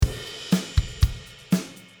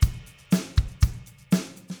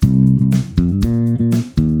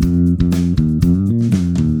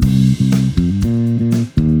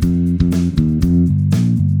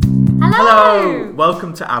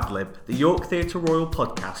welcome to Adlib, the York Theatre Royal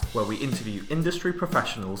podcast where we interview industry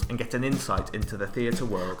professionals and get an insight into the theatre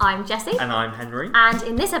world. I'm Jessy. And I'm Henry. And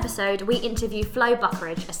in this episode we interview Flo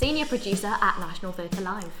Buckeridge, a senior producer at National Theatre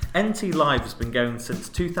Live. NT Live has been going since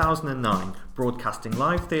 2009, broadcasting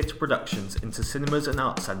live theatre productions into cinemas and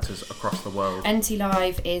art centres across the world. NT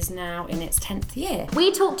Live is now in its 10th year.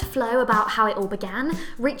 We talked to Flo about how it all began,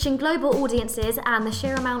 reaching global audiences and the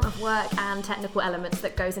sheer amount of work and technical elements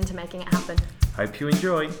that goes into making it happen. Hope you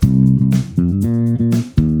enjoy.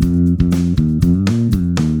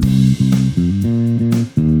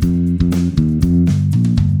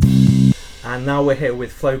 And now we're here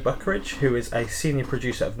with Flo Buckeridge, who is a senior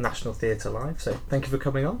producer of National Theatre Live. So thank you for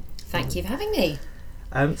coming on. Thank you for having me.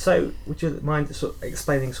 So would you mind sort of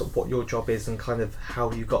explaining sort of what your job is and kind of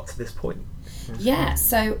how you got to this point? Yeah,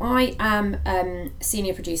 so I am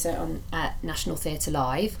senior producer on National Theatre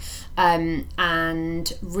Live,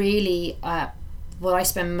 and really what I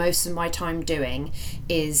spend most of my time doing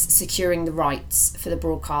is securing the rights for the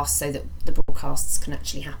broadcast so that the broadcasts can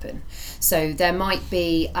actually happen. So there might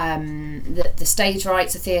be the stage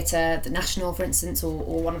rights of theatre, the National, for instance,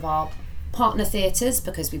 or one of our partner theatres,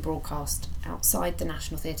 because we broadcast outside the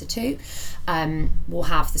National Theatre too, will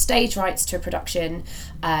have the stage rights to a production,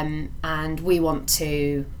 and we want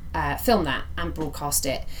to film that and broadcast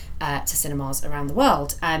it to cinemas around the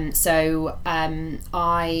world. So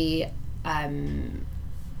I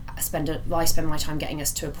spend my time getting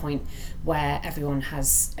us to a point where everyone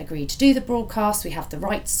has agreed to do the broadcast, we have the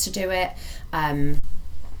rights to do it, and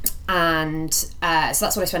so that's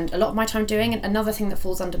what I spend a lot of my time doing. And another thing that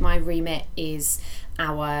falls under my remit is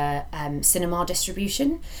our cinema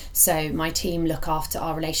distribution. So my team look after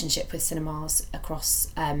our relationship with cinemas across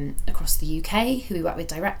the UK, who we work with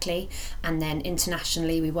directly, and then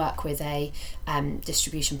internationally we work with a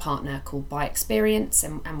distribution partner called By Experience,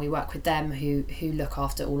 and we work with them who look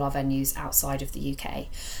after all our venues outside of the UK.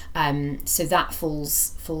 So that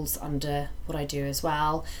falls under what I do as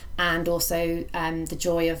well, and also the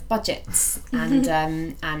joy of budgets and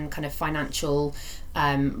kind of financial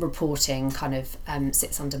reporting kind of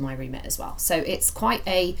sits under my remit as well. So it's quite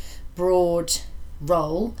a broad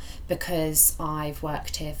role because I've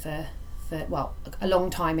worked here for a long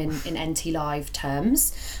time in NT Live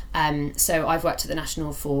terms. So I've worked at the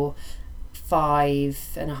National for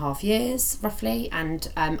 5.5 years roughly, and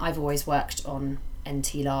I've always worked on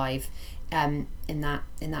NT Live in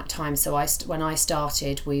that time. So when I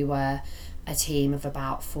started, we were a team of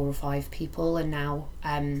about 4 or 5 people, and now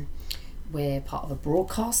we're part of a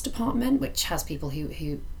broadcast department which has people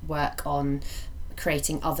who work on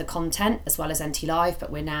creating other content as well as NT Live, but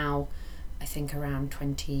we're now I think around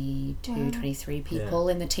 23 people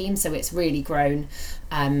in the team, so it's really grown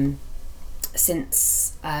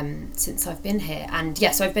since I've been here. And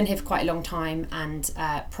so I've been here for quite a long time, and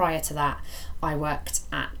prior to that I worked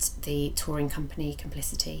at the touring company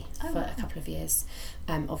Complicity for a couple of years,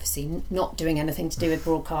 obviously not doing anything to do with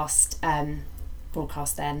broadcast then.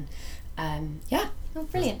 Oh,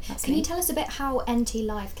 brilliant. Can you tell us a bit how NT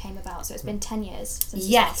Live came about? So it's been 10 years since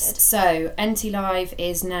Yes, so NT Live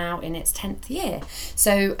is now in its 10th year.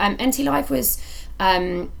 So NT Live was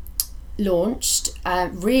launched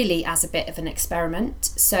really as a bit of an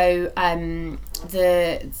experiment. So the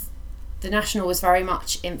National was very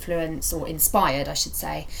much influenced, or inspired I should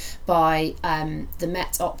say, by the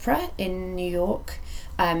Met Opera in New York,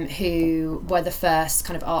 who were the first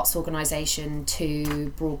kind of arts organisation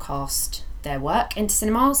to broadcast their work into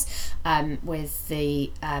cinemas, with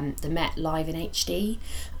the Met Live in HD,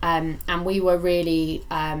 and we were really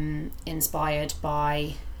inspired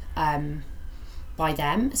by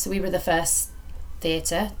them. So we were the first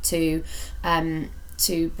theatre to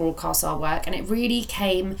broadcast our work, and it really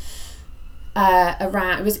came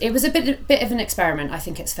around. It was a bit of an experiment. I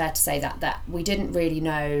think it's fair to say that we didn't really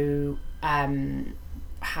know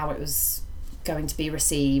how it was going to be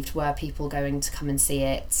received. Were people going to come and see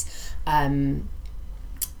it?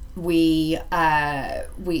 We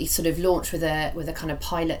sort of launched with a kind of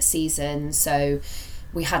pilot season, so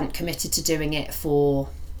we hadn't committed to doing it for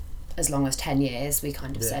as long as 10 years. We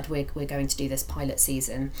kind of said we're going to do this pilot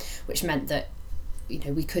season, which meant that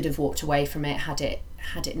we could have walked away from it had it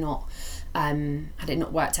not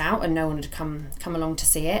worked out and no one had come along to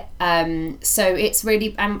see it. So it's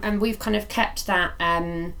really and we've kind of kept that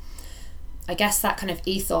I guess that kind of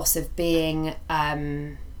ethos of being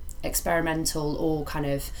experimental, or kind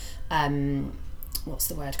of what's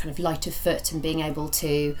the word, kind of light of foot, and being able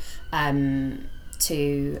to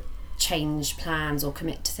change plans or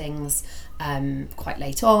commit to things quite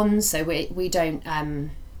late on. So we don't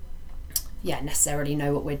necessarily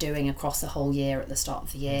know what we're doing across a whole year at the start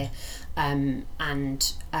of the year, and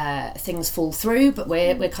things fall through, but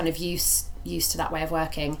we're kind of used to that way of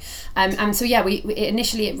working, and so we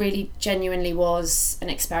initially, it really genuinely was an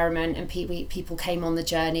experiment, and people came on the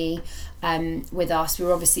journey with us. We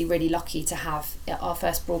were obviously really lucky to have our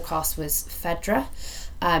first broadcast was Fedra,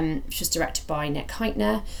 which was directed by Nick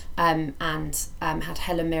Heitner, and had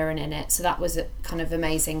Helen Mirren in it. So that was kind of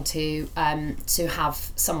amazing to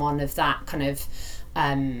have someone of that kind of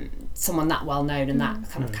someone that well known and that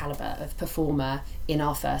kind of caliber of performer in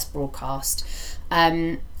our first broadcast.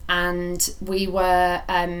 And we were,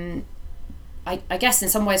 I guess, in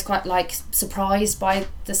some ways quite like surprised by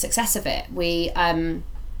the success of it. We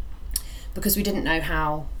because we didn't know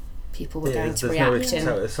how people were going to react.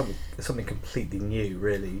 It's something completely new,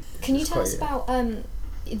 really. Can you tell us about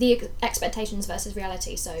the expectations versus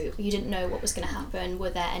reality? So you didn't know what was going to happen.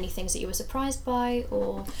 Were there any things that you were surprised by,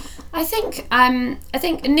 or? I think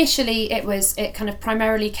initially it kind of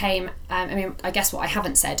primarily came. I guess what I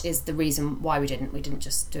haven't said is the reason why we didn't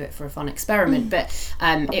just do it for a fun experiment, but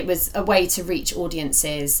it was a way to reach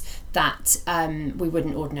audiences that we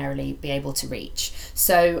wouldn't ordinarily be able to reach.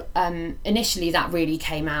 So initially that really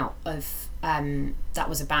came out of that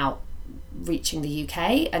was about reaching the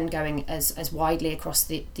UK and going as widely across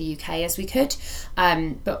the UK as we could,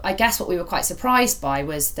 but I guess what we were quite surprised by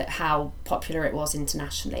was that how popular it was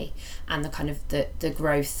internationally, and the kind of the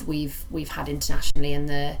growth we've had internationally, and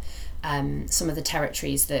the some of the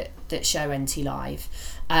territories that show NT Live,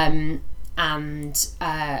 and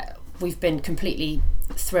we've been completely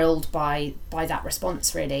thrilled by that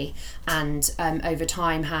response, really, and over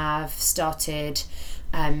time have started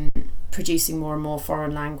producing more and more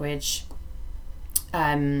foreign language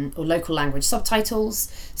or local language subtitles.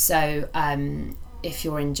 So if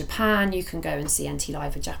you're in Japan, you can go and see NT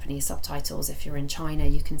Live with Japanese subtitles. If you're in China,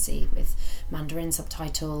 you can see with Mandarin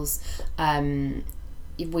subtitles.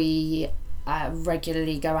 We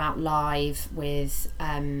regularly go out live with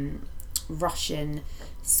Russian,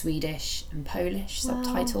 Swedish and Polish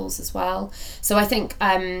subtitles as well. So I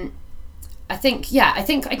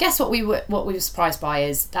guess what we were surprised by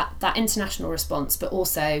is that international response, but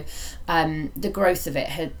also the growth of it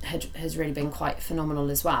has really been quite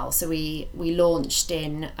phenomenal as well. So we launched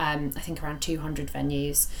in I think around 200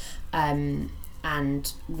 venues,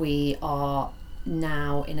 and we are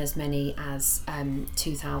now in as many as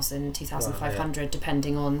 2,000, 2,500,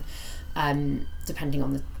 depending on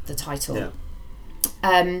the title,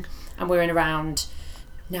 and we're in around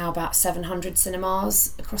now about 700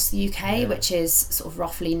 cinemas across the UK, which is sort of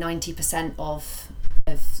roughly 90% of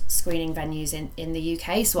screening venues in the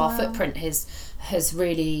UK. So our footprint has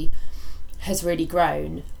really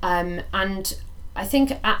grown, and I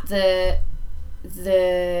think at the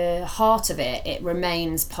heart of it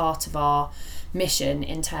remains part of our mission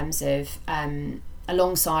in terms of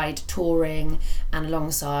alongside touring and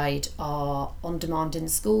alongside our On Demand in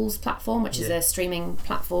Schools platform, which is a streaming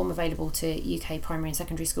platform available to UK primary and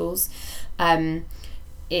secondary schools.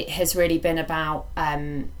 It has really been about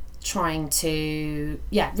trying to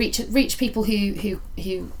reach people who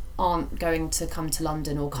aren't going to come to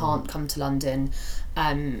London or can't come to London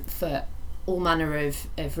for all manner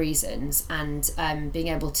of reasons, and being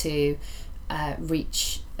able to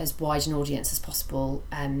reach as wide an audience as possible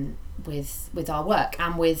with our work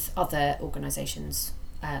and with other organisations'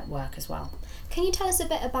 work as well. Can you tell us a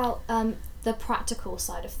bit about the practical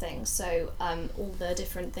side of things? So all the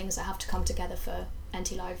different things that have to come together for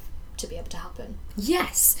NT Live to be able to happen.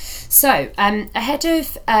 Yes. So ahead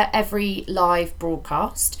of every live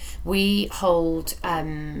broadcast, we hold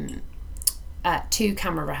 2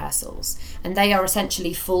 camera rehearsals, and they are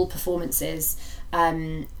essentially full performances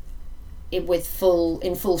in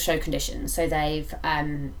full show conditions. So they've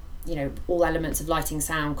all elements of lighting,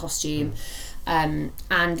 sound, costume,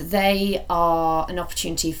 and they are an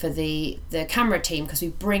opportunity for the camera team, because we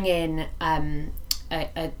bring in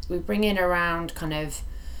around kind of,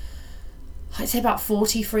 I'd say about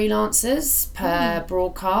 40 freelancers per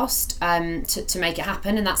broadcast to make it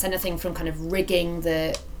happen, and that's anything from kind of rigging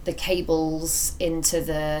the cables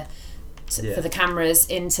into for the cameras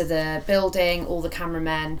into the building, all the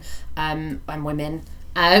cameramen and women,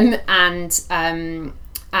 and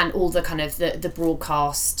all the kind of the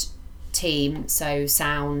broadcast team, so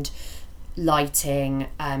sound, lighting,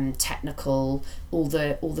 technical, all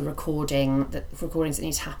the recordings that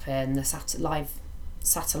need to happen, the live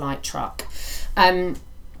satellite truck.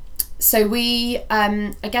 So we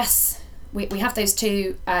I guess we have those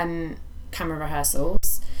 2 camera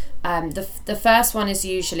rehearsals, The first one is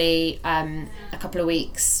usually a couple of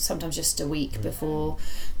weeks, sometimes just a week before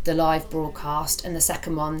the live broadcast, and the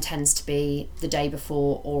second one tends to be the day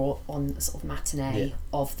before or on the sort of matinee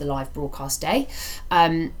of the live broadcast day,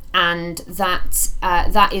 and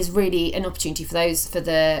that is really an opportunity for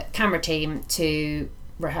the camera team to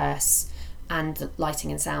rehearse, and the lighting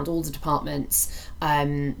and sound, all the departments,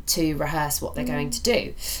 to rehearse what they're going to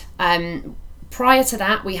do. Prior to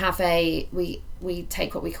that, we have we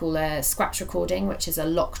take what we call a scratch recording, which is a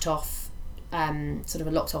locked off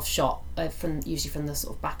shot usually from the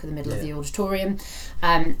sort of back of the middle of the auditorium,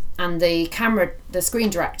 and the camera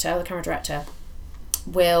director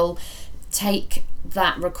will take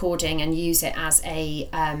that recording and use it as a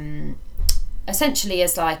essentially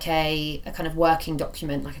as like a kind of working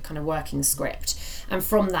document, like a kind of working script, and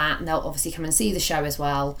from that, and they'll obviously come and see the show as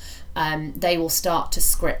well, they will start to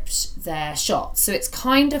script their shots. So it's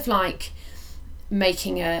kind of like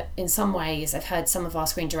making in some ways, I've heard some of our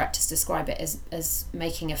screen directors describe it as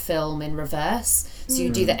making a film in reverse. So you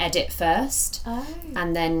do the edit first,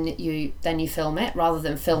 and then you film it, rather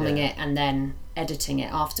than filming it and then editing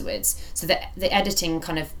it afterwards. So the editing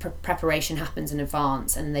kind of preparation happens in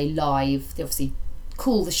advance, and they obviously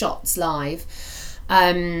call the shots live,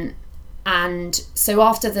 and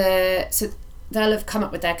so they'll have come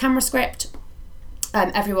up with their camera script.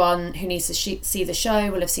 Everyone who needs to see the show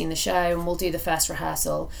will have seen the show, and we'll do the first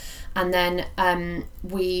rehearsal, and then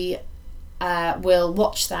we will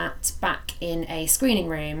watch that back in a screening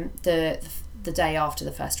room the day after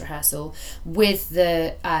the first rehearsal with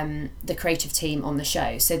the creative team on the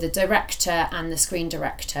show. So the director and the screen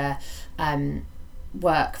director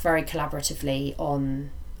work very collaboratively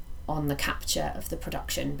on the capture of the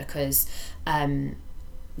production, because the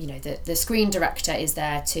screen director is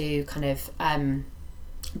there to kind of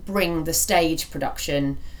bring the stage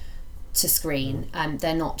production to screen, and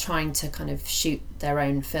they're not trying to kind of shoot their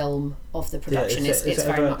own film of the production. It's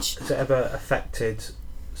very much. Has it ever affected,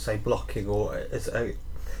 say, blocking, or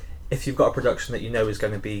if you've got a production that you know is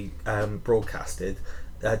going to be broadcasted,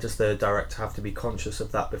 does the director have to be conscious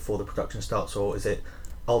of that before the production starts, or is it,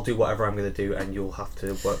 I'll do whatever I'm going to do and you'll have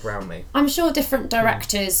to work around me? I'm sure different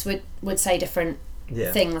directors would say different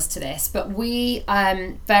things to this, but we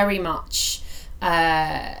very much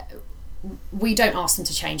we don't ask them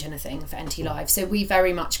to change anything for NT Live. So we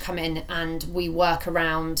very much come in and we work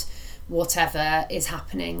around whatever is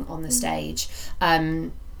happening on the stage.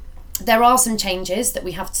 There are some changes that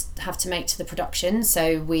we have to make to the production.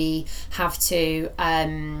 So we have to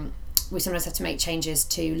we sometimes have to make changes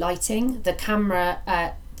to lighting. The camera,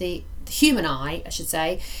 the human eye, I should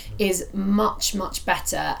say, is much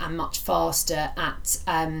better and much faster at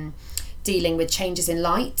dealing with changes in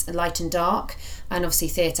light and dark, and obviously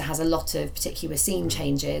theatre has a lot of, particularly with scene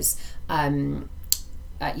changes,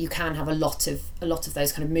 you can have a lot of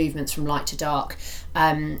those kind of movements from light to dark,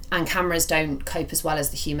 and cameras don't cope as well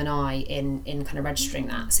as the human eye in kind of registering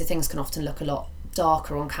that. So things can often look a lot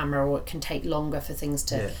darker on camera, or it can take longer for things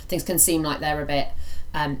can seem like they're a bit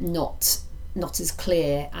not as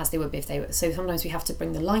clear as they would be if they were. So sometimes we have to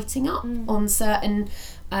bring the lighting up on certain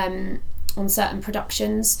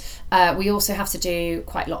productions. We also have to do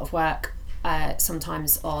quite a lot of work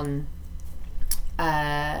sometimes on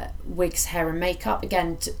wigs, hair and makeup.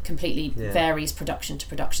 Again, completely varies production to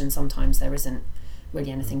production. Sometimes there isn't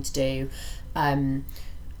really anything to do, and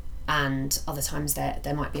other times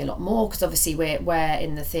there might be a lot more, because obviously we're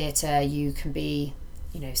in the theatre, you can be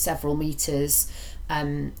several meters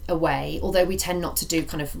away, although we tend not to do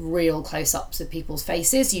kind of real close-ups of people's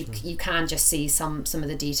faces. You can just see some of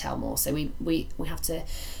the detail more, so we have to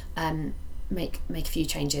make a few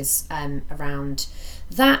changes around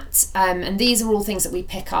that, and these are all things that we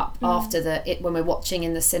pick up after when we're watching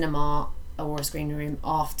in the cinema or a screening room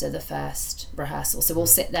after the first rehearsal. So we'll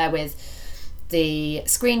sit there with the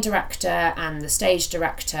screen director and the stage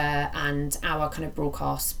director and our kind of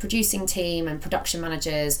broadcast producing team and production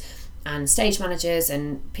managers and stage managers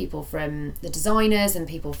and people from the designers and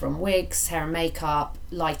people from wigs, hair and makeup,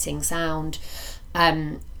 lighting, sound.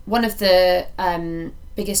 One of the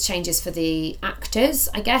biggest changes for the actors,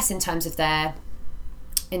 I guess, in terms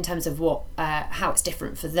of what how it's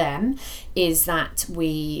different for them, is that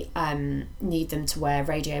we need them to wear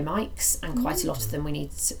radio mics, and quite a lot of them we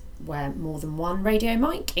need to wear more than one radio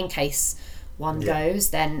mic in case one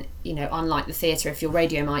goes. Then unlike the theatre, if your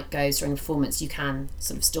radio mic goes during a performance, you can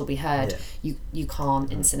sort of still be heard. You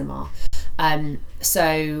can't in cinema.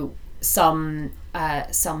 So some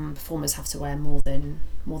performers have to wear more than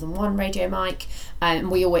one radio mic,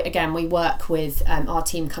 and we work with our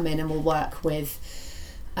team come in and we'll work with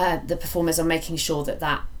the performers on making sure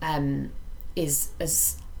that is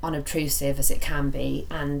unobtrusive as it can be,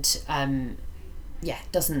 and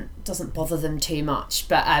doesn't bother them too much.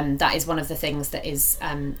 But that is one of the things that is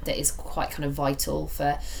quite kind of vital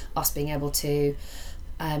for us being able to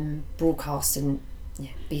broadcast and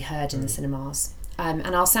be heard in the cinemas.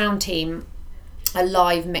 And our sound team are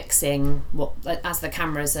live mixing as the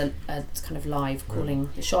cameras are kind of live calling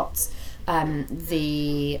the shots.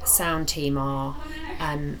 The sound team are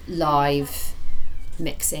live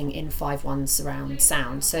mixing in 5.1 surround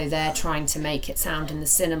sound, so they're trying to make it sound in the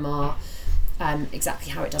cinema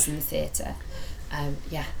exactly how it does in the theatre.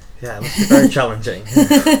 Yeah, it must be very challenging.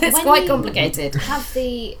 It's quite complicated.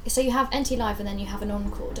 So you have NT Live and then you have an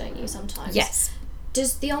encore, don't you, sometimes? Yes.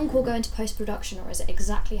 Does the encore go into post-production, or is it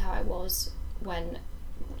exactly how it was when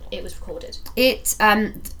it was recorded? It's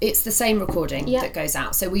the same recording that goes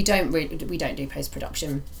out, so we don't do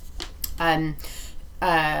post-production.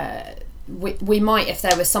 We might, if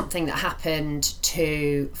there was something that happened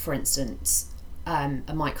to, for instance,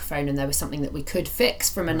 a microphone, and there was something that we could fix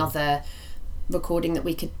from another recording that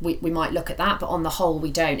we might look at that, but on the whole we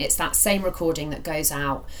don't. It's that same recording that goes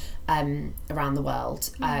out around the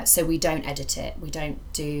world, so we don't edit it. We don't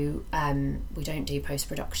do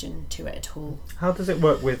post-production to it at all. How does it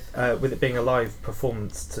work with it being a live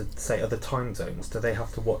performance to, say, other time zones? Do they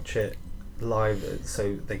have to watch it live,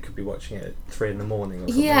 so they could be watching it at 3 a.m. or something?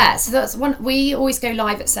 Yeah, so that's one. We always go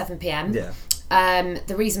live at 7 p.m. Yeah.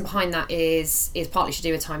 The reason behind that is partly to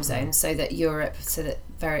do with time zone, so that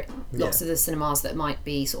lots of the cinemas that might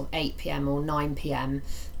be sort of 8 p.m. or 9 p.m.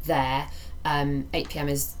 there, 8 p.m.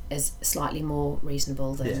 is slightly more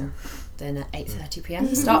reasonable than at 8:30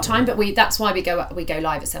 p.m. start time. But that's why we go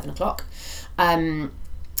live at 7 o'clock. And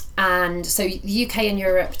so the UK and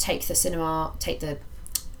Europe take the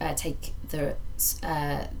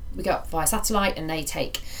we go up via satellite, and they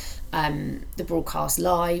take the broadcast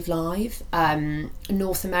live.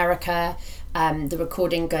 North America, the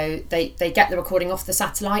recording they get the recording off the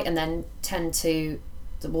satellite, and then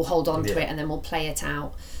we'll hold on to it, and then we'll play it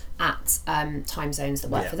out at time zones that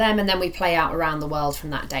work for them, and then we play out around the world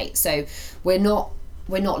from that date. So we're not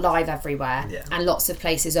live everywhere, and lots of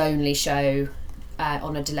places only show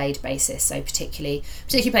on a delayed basis. So particularly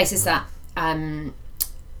places that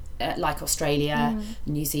like Australia,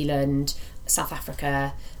 New Zealand, South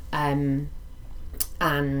Africa, and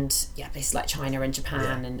places like China and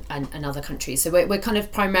Japan and other countries. So we're kind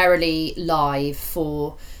of primarily live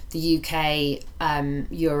for the UK,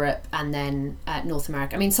 Europe, and then North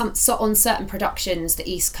America. I mean, on certain productions, the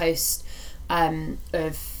East Coast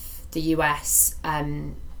of the US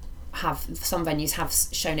have some venues have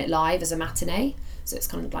shown it live as a matinee, so it's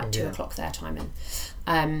kind of like 2 o'clock their time,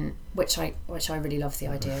 and which I really love the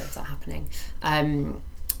idea of that happening.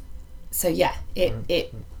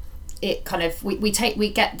 It kind of we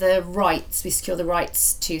get the rights, we secure the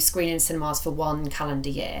rights to screen in cinemas for 1 calendar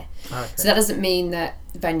year. Okay. So that doesn't mean that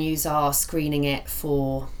venues are screening it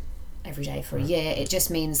for every day for a year. It just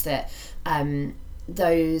means that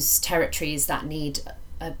those territories that need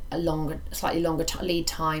a slightly longer lead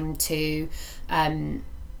time to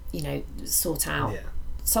sort out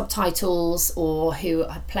subtitles, or who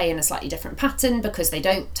play in a slightly different pattern because they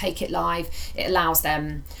don't take it live, it allows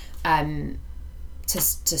them to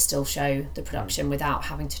still show the production without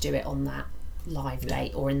having to do it on that live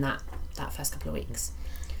date or in that first couple of weeks.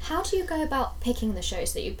 How do you go about picking the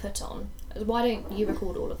shows that you put on? Why don't you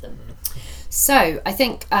record all of them? So I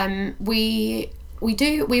think we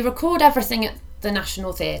record everything at the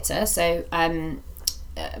National Theatre, so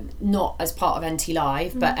not as part of NT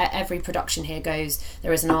Live, but at every production here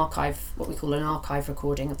there is an archive, what we call an archive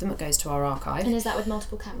recording of them that goes to our archive. And is that with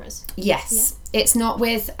multiple cameras? Yes. Yeah. It's not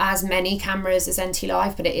with as many cameras as NT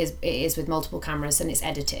Live, but it is with multiple cameras, and it's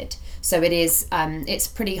edited. So it is it's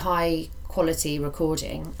pretty high quality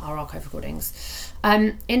recording, our archive recordings.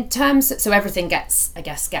 In terms, so everything gets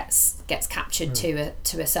captured to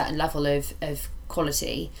a certain level of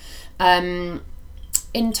quality.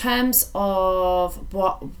 In terms of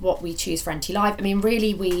what we choose for NT Live, I mean,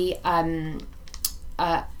 really we kind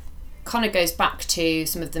of goes back to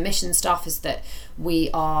some of the mission stuff, is that we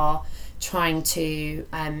are trying to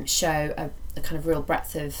show a kind of real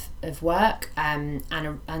breadth of work and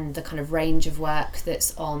the kind of range of work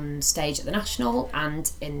that's on stage at the National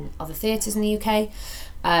and in other theatres in the UK.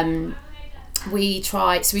 We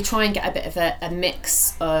try and get a bit of a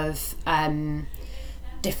mix of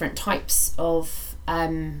different types of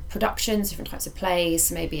productions, different types of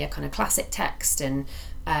plays, maybe a kind of classic text and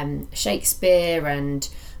Shakespeare and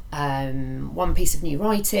one piece of new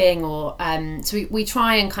writing, or so we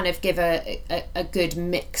try and kind of give a good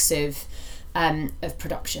mix of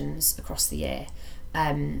productions across the year,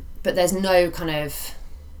 but there's no kind of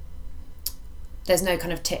there's no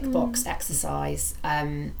kind of tick box exercise.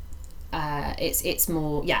 It's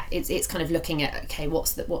more it's kind of looking at, okay,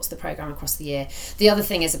 what's the program across the year. The other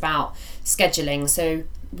thing is about scheduling. So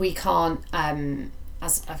we can't,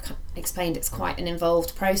 as I've explained, it's quite an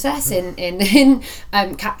involved process in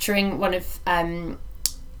capturing one of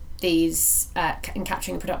these in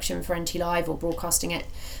capturing a production for NT Live or broadcasting it.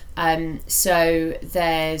 So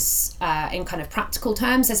there's in kind of practical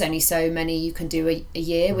terms, there's only so many you can do a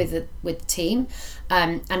year with the team,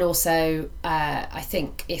 and also I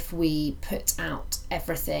think if we put out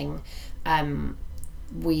everything,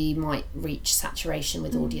 we might reach saturation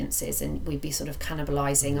with audiences, and we'd be sort of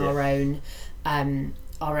cannibalizing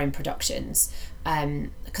our own productions,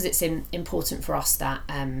 because it's important for us that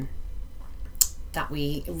that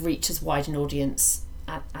we reach as wide an audience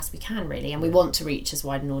as we can, really, and we want to reach as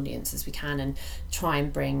wide an audience as we can and try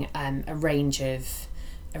and bring a range of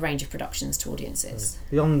productions to audiences.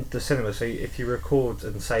 Beyond the cinema, so if you record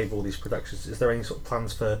and save all these productions, is there any sort of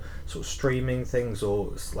plans for sort of streaming things,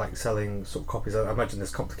 or like selling sort of copies? I imagine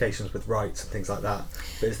there's complications with rights and things like that,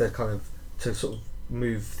 but is there kind of to sort of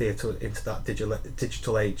move theatre into that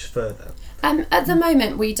digital age further? At the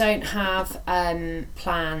moment, we don't have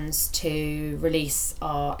plans to release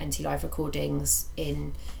our NT Live recordings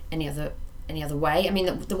in any other way. I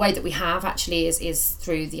mean, the way that we have actually is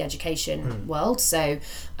through the education world, so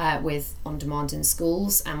with on demand in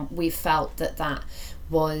schools, and we felt that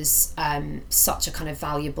was such a kind of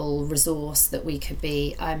valuable resource that we could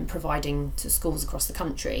be providing to schools across the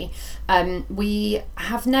country. We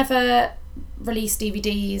have never released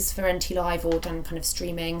DVDs for NT Live or done kind of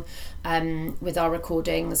streaming with our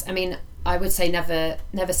recordings. I mean, I would say never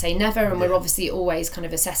say never, and we're obviously always kind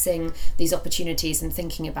of assessing these opportunities and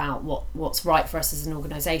thinking about what's right for us as an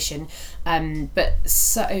organisation. But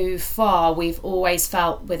so far, we've always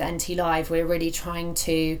felt with NT Live we're really trying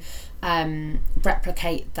to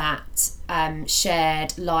replicate that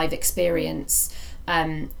shared live experience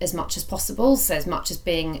as much as possible. So as much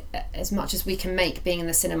as we can make being in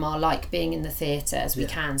the cinema like being in the theatre as we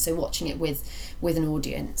can. So watching it with an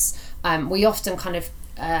audience. We often kind of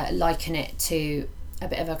liken it to a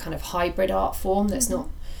bit of a kind of hybrid art form that's not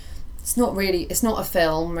a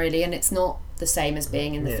film really, and it's not the same as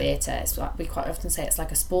being in the theatre. It's like we quite often say it's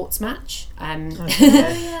like a sports match. That's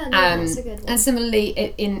a good one. And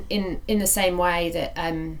similarly, in the same way that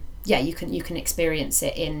you can experience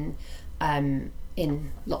it in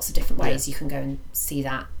lots of different ways. You can go and see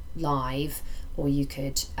that live, or you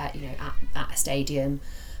could at a stadium,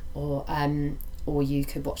 or you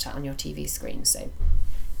could watch that on your TV screen. So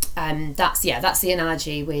that's the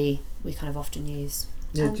analogy we kind of often use.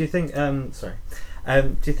 Do you think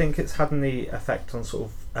do you think it's had any effect on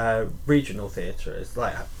sort of regional theatre? It's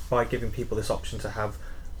like by giving people this option to have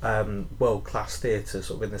world-class theatre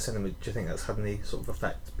sort of in the cinema, do you think that's had any sort of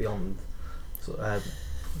effect beyond sort of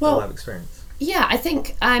the live experience? Yeah, I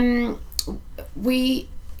think we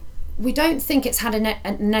don't think it's had a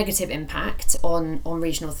negative impact on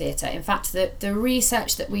regional theatre. In fact, the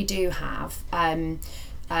research that we do have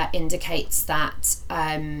indicates that,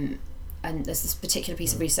 and there's this particular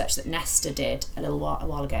piece of research that Nesta did a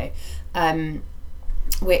while ago,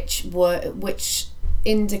 which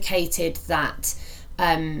indicated that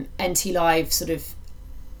NT Live, sort of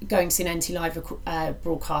going to see an NT Live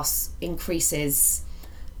broadcast, increases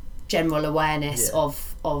general awareness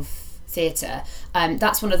of theatre.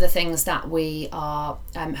 That's one of the things that we are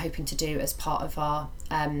hoping to do as part of our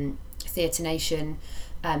Theatre Nation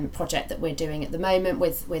project that we're doing at the moment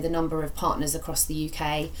with a number of partners across the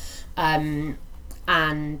UK,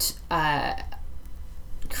 and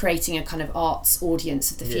creating a kind of arts audience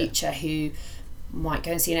of the future who might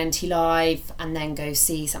go and see an NT Live and then go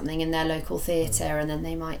see something in their local theatre, and then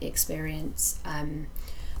they might experience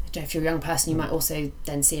if you're a young person, you might also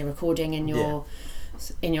then see a recording in your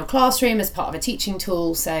classroom as part of a teaching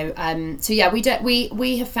tool. So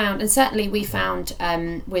we have found, and certainly we found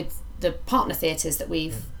with the partner theatres that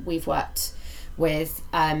we've worked with,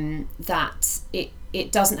 that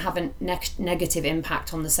it doesn't have a negative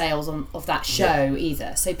impact on the sales of that show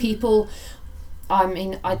either. So people, I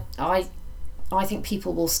mean, I think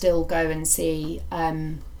people will still go and see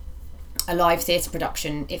a live theatre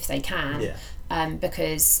production if they can,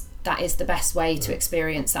 because that is the best way to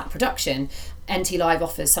experience that production. NT Live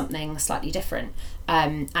offers something slightly different,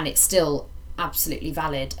 and it's still absolutely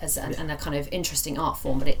valid as and a kind of interesting art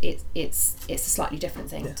form, but it's a slightly different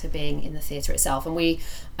thing to being in the theatre itself. And we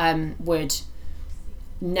would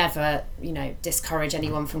never discourage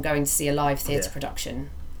anyone from going to see a live theatre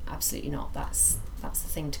production. Absolutely not. That's the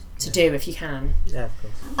thing to do if you can. Yeah, of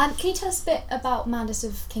course. Can you tell us a bit about Madness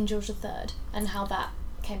of King George III and how that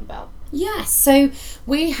came about? Yes, so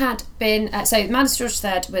we had been, so Madness George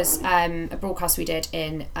III was a broadcast we did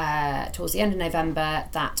in towards the end of November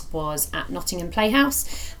that was at Nottingham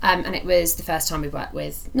Playhouse, and it was the first time we worked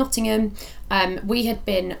with Nottingham. We had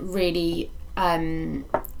been really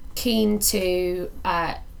keen to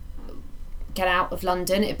get out of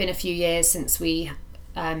London. It had been a few years since we've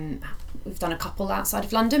done a couple outside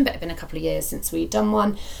of London, but it had been a couple of years since we'd done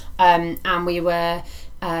one, and we were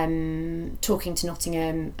talking to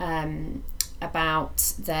Nottingham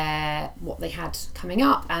about what they had coming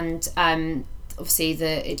up, and obviously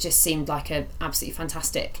it just seemed like a absolutely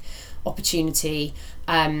fantastic opportunity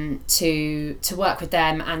to work with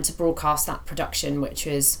them and to broadcast that production, which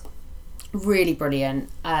was really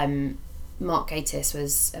brilliant. Mark Gatiss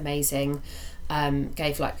was amazing.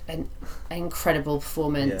 Gave like an incredible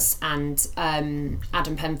performance, and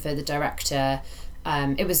Adam Penford, the director.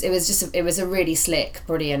 It was a really slick,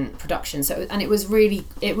 brilliant production. So it was really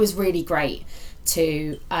great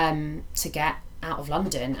to get out of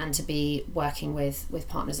London and to be working with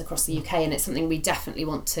partners across the UK, and it's something we definitely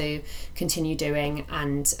want to continue doing,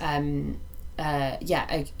 and are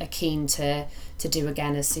keen to do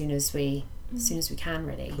again as soon as we can,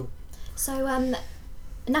 really. Cool. So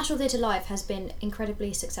National Theatre Live has been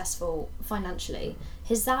incredibly successful financially.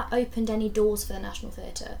 Has that opened any doors for the National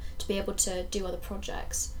Theatre to be able to do other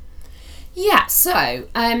projects? Yeah, so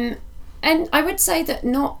and I would say that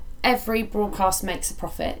not every broadcast makes a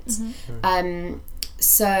profit. Mm-hmm.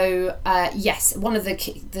 So yes, one of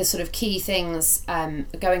the sort of key things,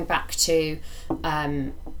 going back to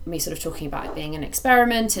me sort of talking about it being an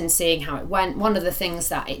experiment and seeing how it went, one of the things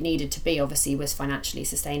that it needed to be obviously was financially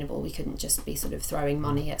sustainable. We couldn't just be sort of throwing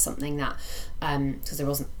money at something that, because there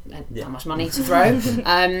wasn't that much money to throw,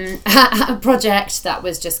 a project that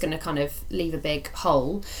was just going to kind of leave a big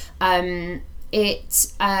hole. Any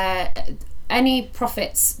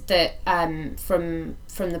profits that from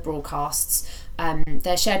the broadcasts,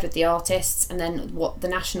 they're shared with the artists, and then what the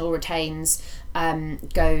National retains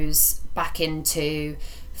goes back into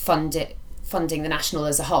funding the National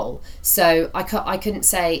as a whole. So I couldn't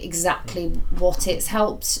say exactly what it's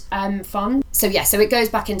helped fund. So yeah, so it goes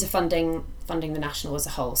back into funding the National as a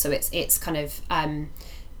whole. So it's kind of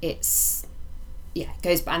it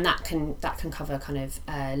goes, and that can cover kind of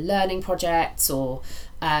learning projects or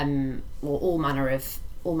all manner of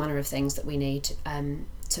things that we need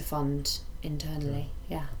to fund internally.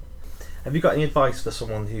 Yeah. Have you got any advice for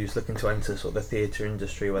someone who's looking to enter sort of the theatre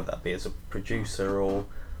industry, whether that be as a producer or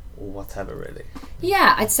whatever, really?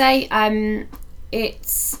 Yeah, I'd say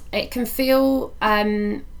it can feel,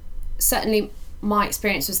 certainly my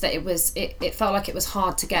experience was that it felt like it was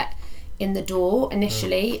hard to get in the door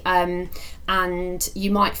initially, and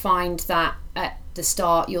you might find that at the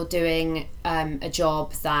start you're doing a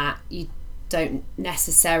job that you don't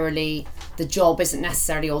necessarily, the job isn't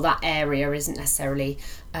necessarily, or that area isn't necessarily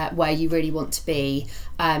where you really want to be,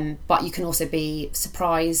 but you can also be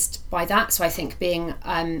surprised by that. So I think being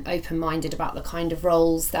open-minded about the kind of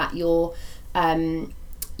roles that you're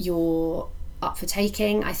up for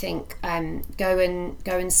taking, I think go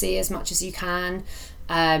and see as much as you can,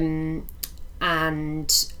 and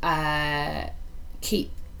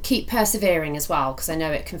keep persevering as well, because I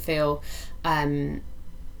know it can feel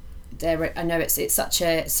I know it's such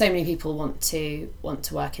so many people want to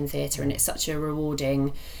work in theatre, and it's such a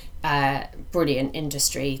rewarding, brilliant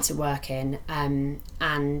industry to work in,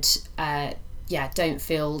 don't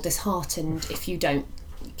feel disheartened if you don't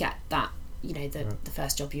get that, the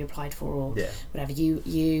first job you applied for or whatever.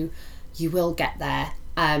 You will get there,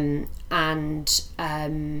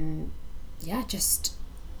 just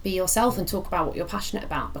be yourself and talk about what you're passionate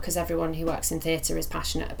about, because everyone who works in theatre is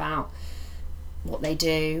passionate about what they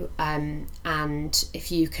do, and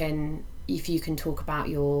if you can talk about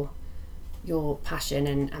your passion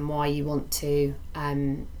and why you want to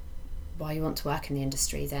work in the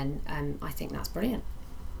industry, then I think that's brilliant.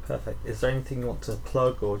 Perfect. Is there anything you want to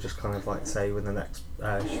plug, or just kind of like say when the next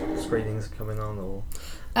screenings are coming on, or?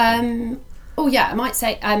 I might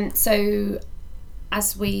say, so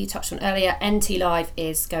as we touched on earlier, NT Live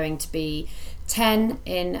is going to be 10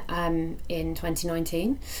 in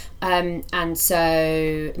 2019, and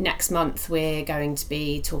so next month we're going to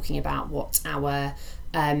be talking about what our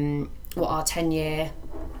 10-year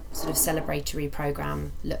sort of celebratory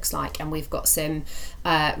programme looks like, and we've got some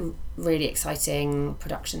really exciting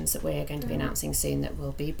productions that we're going to be announcing soon that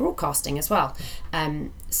we'll be broadcasting as well,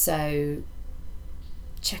 so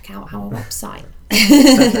check out our website.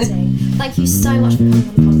 Thank you so much for coming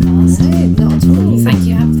on the podcast. No, not at all. Thank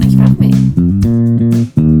you for having me.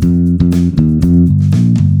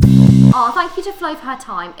 Oh, thank you to Flo for her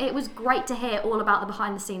time. It was great to hear all about the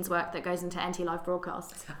behind-the-scenes work that goes into NT Live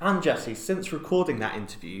broadcasts. And Jessy, since recording that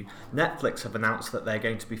interview, Netflix have announced that they're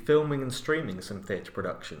going to be filming and streaming some theatre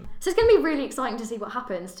production. So it's going to be really exciting to see what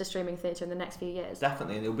happens to streaming theatre in the next few years.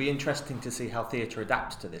 Definitely, and it'll be interesting to see how theatre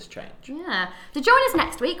adapts to this change. Yeah. So join us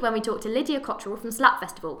next week when we talk to Lydia Cottrell from Slap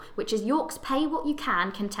Festival, which is York's Pay What You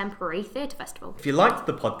Can contemporary theatre festival. If you liked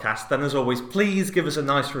the podcast, then as always, please give us a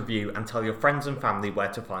nice review and tell your friends and family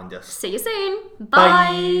where to find us. See you soon.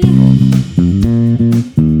 Bye. Bye.